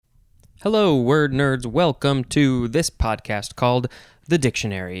Hello, word nerds. Welcome to this podcast called The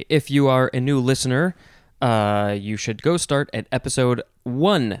Dictionary. If you are a new listener, you should go start at episode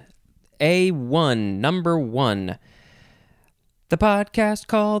 1, A1, number 1. The podcast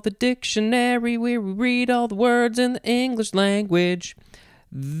called The Dictionary, where we read all the words in the English language.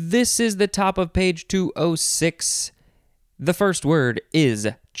 This is the top of page 206. The first word is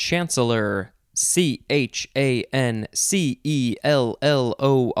chancellor.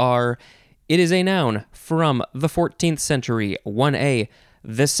 chancellor. It is a noun from the 14th century. 1a,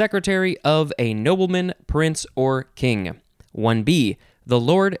 the secretary of a nobleman, prince, or king. 1b, the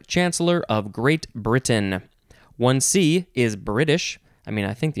Lord Chancellor of Great Britain. 1c is British.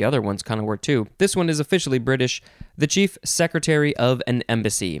 I think the other ones kind of were too. This one is officially British. The chief secretary of an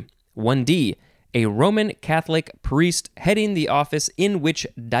embassy. 1d, a Roman Catholic priest heading the office in which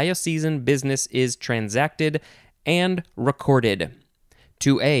diocesan business is transacted and recorded.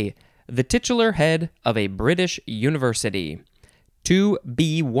 2a, the titular head of a British university.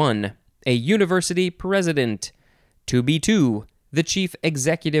 2b1, a university president. 2b2, the chief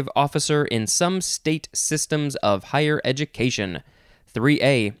executive officer in some state systems of higher education.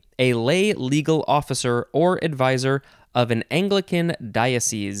 3a, a lay legal officer or advisor of an Anglican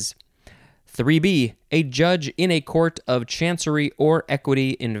diocese. 3b, a judge in a court of chancery or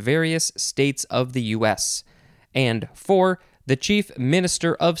equity in various states of the U.S. And 4, the chief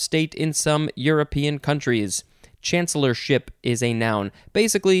minister of state in some European countries. Chancellorship is a noun.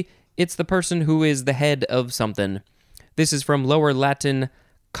 Basically, it's the person who is the head of something. This is from Lower Latin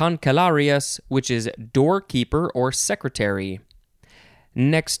concellarius, which is doorkeeper or secretary.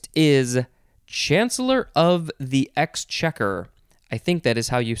 Next is Chancellor of the Exchequer. I think that is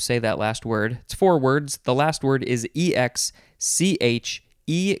how you say that last word. It's 4 words. The last word is exchequer,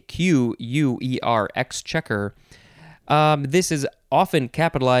 exchequer. This is often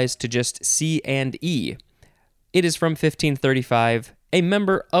capitalized to just C and E. It is from 1535, a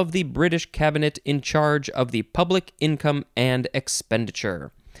member of the British cabinet in charge of the public income and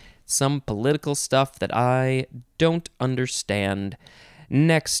expenditure. Some political stuff that I don't understand.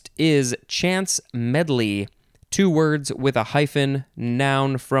 Next is chance medley. 2 words with a hyphen,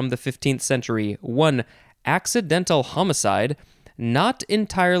 noun from the 15th century. 1, accidental homicide, not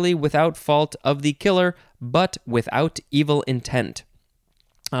entirely without fault of the killer, but without evil intent.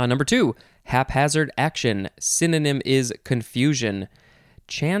 Number 2, haphazard action. Synonym is confusion.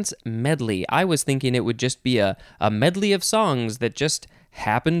 Chance medley. I was thinking it would just be a medley of songs that just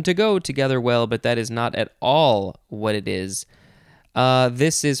happen to go together well, but that is not at all what it is.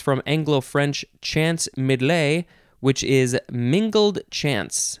 This is from Anglo-French chance medley, which is mingled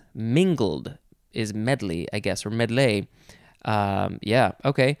chance. Mingled is medley, I guess, or medley. Yeah,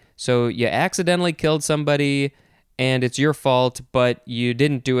 okay. So you accidentally killed somebody, and it's your fault, but you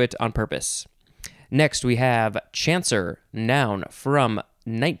didn't do it on purpose. Next, we have chancer, noun from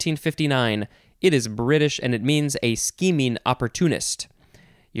 1959. It is British, and it means a scheming opportunist.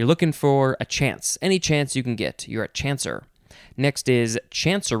 You're looking for a chance. Any chance you can get. You're a chancer. Next is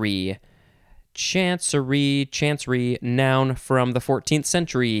chancery. Chancery, noun from the 14th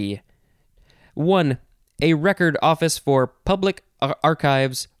century. 1, a record office for public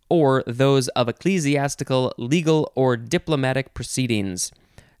archives or those of ecclesiastical, legal, or diplomatic proceedings.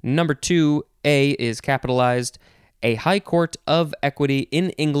 Number 2, A is capitalized. A high court of equity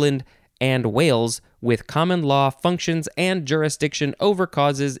in England and Wales with common law functions and jurisdiction over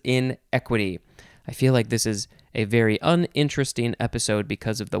causes in equity. I feel like this is a very uninteresting episode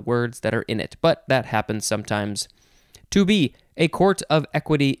because of the words that are in it, but that happens sometimes. 2b, a court of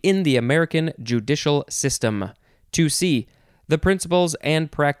equity in the American judicial system. 2c, the principles and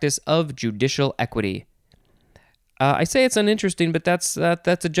practice of judicial equity. I say it's uninteresting, but that's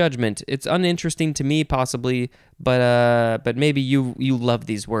a judgment. It's uninteresting to me, possibly, but maybe you love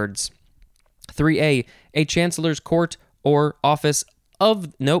these words. 3a, a chancellor's court or office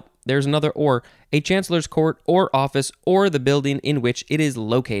of... Nope, there's another or. A chancellor's court or office or the building in which it is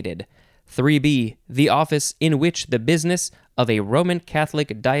located. 3b, the office in which the business of a Roman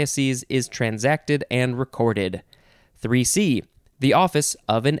Catholic diocese is transacted and recorded. 3c, the office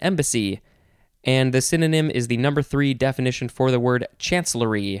of an embassy. And the synonym is the number 3 definition for the word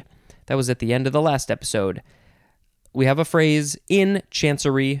chancellery. That was at the end of the last episode. We have a phrase, in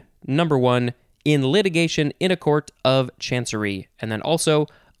chancery. Number 1, in litigation in a court of chancery. And then also,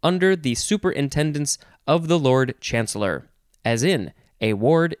 under the superintendence of the Lord Chancellor, as in a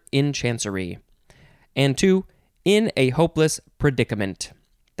ward in chancery. And 2, in a hopeless predicament.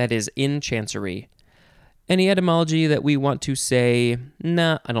 That is in chancery. Any etymology that we want to say?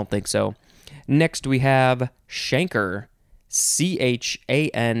 Nah, I don't think so. Next we have shanker. chancre,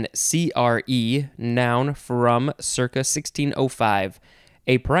 noun from circa 1605.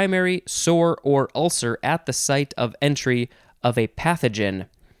 A primary sore or ulcer at the site of entry of a pathogen.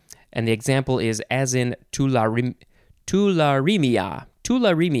 And the example is as in tularemia.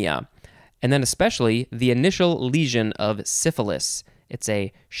 And then especially the initial lesion of syphilis. It's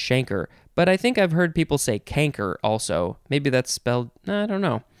a chancre. But I think I've heard people say canker also. Maybe that's spelled, I don't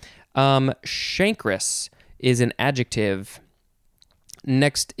know. Chancrous is an adjective.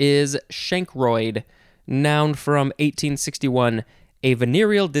 Next is chancroid, noun from 1861, a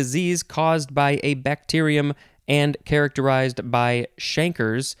venereal disease caused by a bacterium and characterized by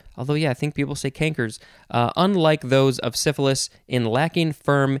chancres, although I think people say cankers, unlike those of syphilis, in lacking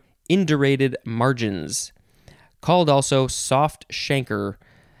firm, indurated margins. Called also soft chancre,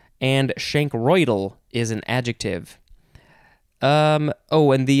 and chancroidal is an adjective. And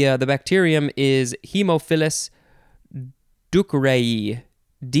the bacterium is Haemophilus ducreyi,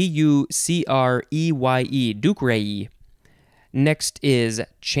 Ducreye, Ducreye. Next is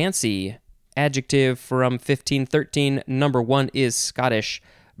chancy, adjective from 1513. Number 1 is Scottish,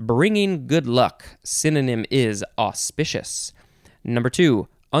 bringing good luck. Synonym is auspicious. Number 2,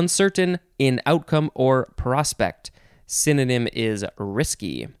 uncertain in outcome or prospect. Synonym is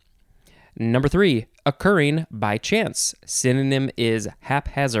risky. Number 3, occurring by chance. Synonym is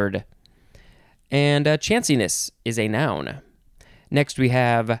haphazard. And chanciness is a noun. Next we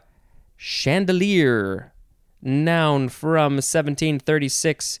have chandelier, noun from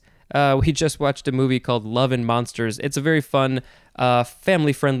 1736. We just watched a movie called Love and Monsters. It's a very fun,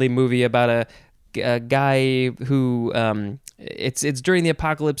 family-friendly movie about a guy who it's during the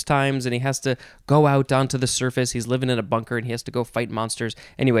apocalypse times, and he has to go out onto the surface. He's living in a bunker, and he has to go fight monsters.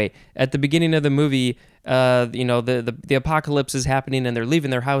 Anyway, at the beginning of the movie, the apocalypse is happening, and they're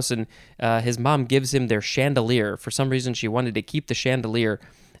leaving their house, and his mom gives him their chandelier. For some reason, she wanted to keep the chandelier,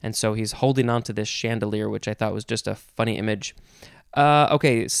 and so he's holding onto this chandelier, which I thought was just a funny image.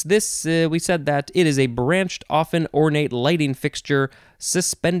 Okay, so this, we said that it is a branched, often ornate lighting fixture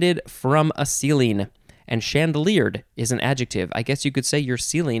suspended from a ceiling. And chandeliered is an adjective. I guess you could say your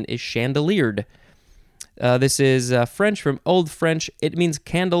ceiling is chandeliered. This is French, from Old French. It means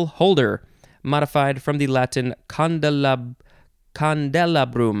candle holder, modified from the Latin candelabrum.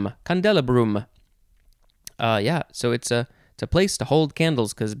 So it's a place to hold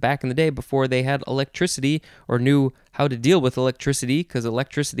candles, because back in the day, before they had electricity or knew how to deal with electricity, because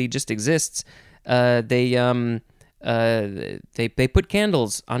electricity just exists, they put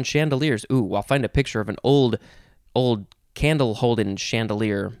candles on chandeliers. Ooh, I'll find a picture of an old candle holding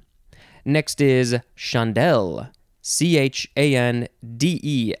chandelier. Next is chandelle, Chandelle,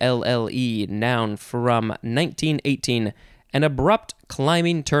 noun from 1918, an abrupt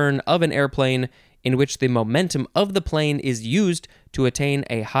climbing turn of an airplane in which the momentum of the plane is used to attain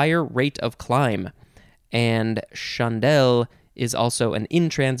a higher rate of climb. And chandelle is also an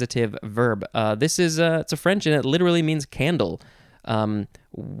intransitive verb. This is it's a French, and it literally means candle.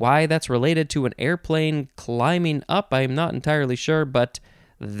 Why that's related to an airplane climbing up, I'm not entirely sure, but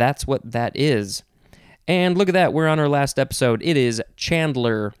that's what that is. And look at that, we're on our last episode. It is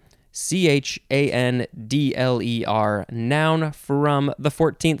chandler, Chandler, noun from the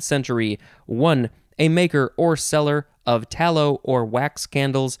 14th century. 1, a maker or seller of tallow or wax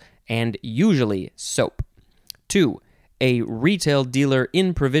candles, and usually soap. 2, a retail dealer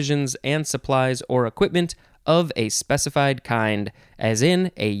in provisions and supplies or equipment of a specified kind, as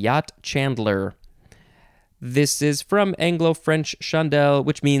in a yacht chandler. This is from Anglo-French chandelle,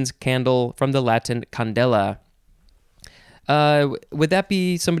 which means candle, from the Latin candela. Would that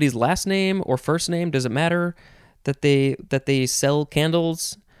be somebody's last name or first name? Does it matter that they sell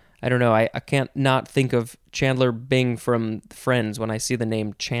candles? I don't know. I can't not think of Chandler Bing from Friends when I see the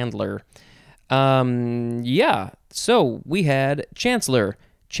name Chandler. So we had chancellor,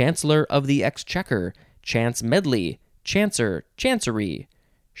 chancellor of the exchequer, chance medley, chancer, chancery,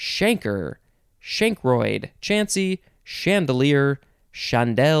 chancre, chancroid, chancy, chandelier,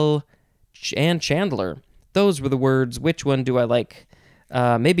 chandelle, and chandler. Those were the words. Which one do I like?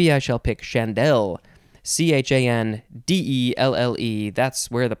 Maybe I shall pick chandelle, Chandelle.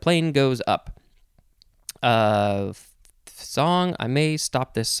 That's where the plane goes up. Song, I may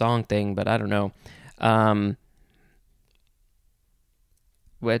stop this song thing, but I don't know.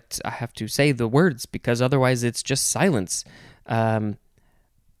 What I have to say the words, because otherwise it's just silence. They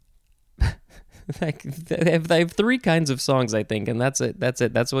have 3 kinds of songs, I think, and that's it.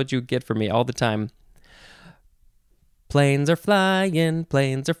 That's what you get from me all the time. Planes are flying, and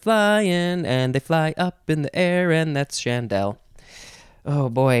they fly up in the air, and that's Chandelle. Oh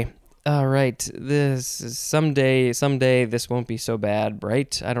boy. All right, this is someday this won't be so bad,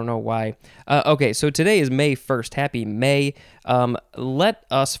 right? I don't know why. Okay, so today is May 1st. Happy May. Let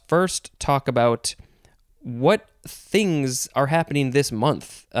us first talk about what things are happening this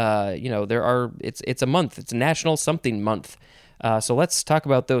month. It's a month. It's National Something Month. So let's talk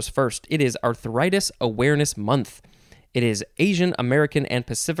about those first. It is Arthritis Awareness Month. It is Asian American and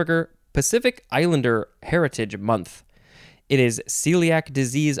Pacific Islander Heritage Month. It is Celiac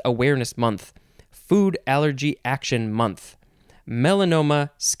Disease Awareness Month, Food Allergy Action Month,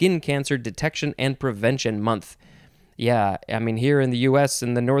 Melanoma Skin Cancer Detection and Prevention Month. Yeah, I mean, here in the U.S.,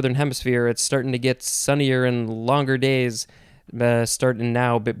 in the Northern Hemisphere, it's starting to get sunnier and longer days, starting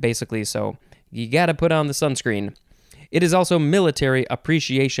now, basically, so you gotta put on the sunscreen. It is also Military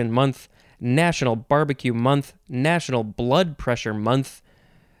Appreciation Month, National Barbecue Month, National Blood Pressure Month,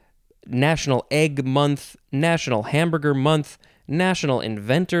 National Egg Month, National Hamburger Month, National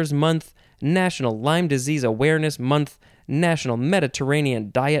Inventors Month, National Lyme Disease Awareness Month, National Mediterranean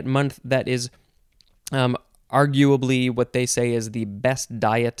Diet Month. That is arguably what they say is the best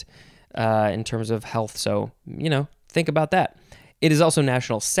diet in terms of health. So, think about that. It is also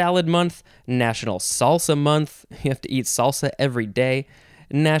National Salad Month, National Salsa Month. You have to eat salsa every day.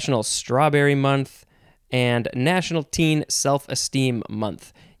 National Strawberry Month, and National Teen Self-Esteem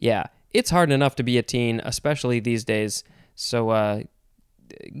Month. Yeah, it's hard enough to be a teen, especially these days. So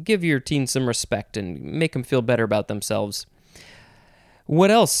give your teen some respect and make them feel better about themselves.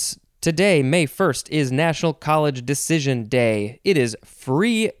 What else? Today, May 1st, is National College Decision Day. It is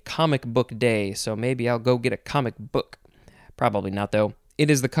Free Comic Book Day, so maybe I'll go get a comic book. Probably not, though. It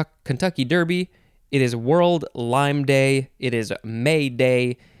is the Kentucky Derby. It is World Lyme Day. It is May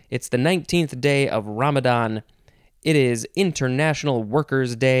Day. It's the 19th day of Ramadan. It is International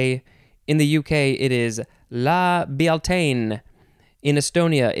Workers' Day. In the UK, it is La Bealtaine. In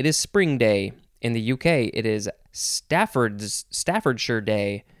Estonia, it is Spring Day. In the UK, it is Staffordshire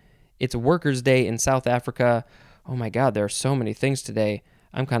Day. It's Workers' Day in South Africa. Oh my God, there are so many things today.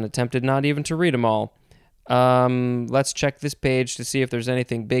 I'm kind of tempted not even to read them all. Let's check this page to see if there's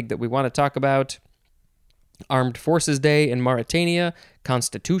anything big that we want to talk about. Armed Forces Day in Mauritania,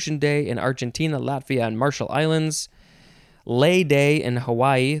 Constitution Day in Argentina, Latvia, and Marshall Islands, Lei Day in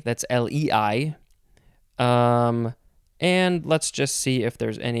Hawaii, that's Lei. And let's just see if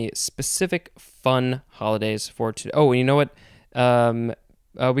there's any specific fun holidays for today. Oh, you know what?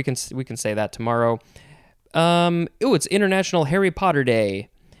 We can say that tomorrow. It's International Harry Potter Day.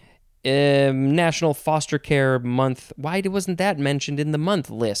 National Foster Care Month. Why wasn't that mentioned in the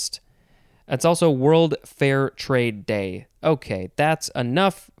month list? It's also World Fair Trade Day. Okay, that's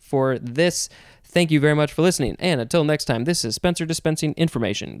enough for this. Thank you very much for listening. And until next time, this is Spencer dispensing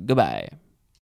information. Goodbye.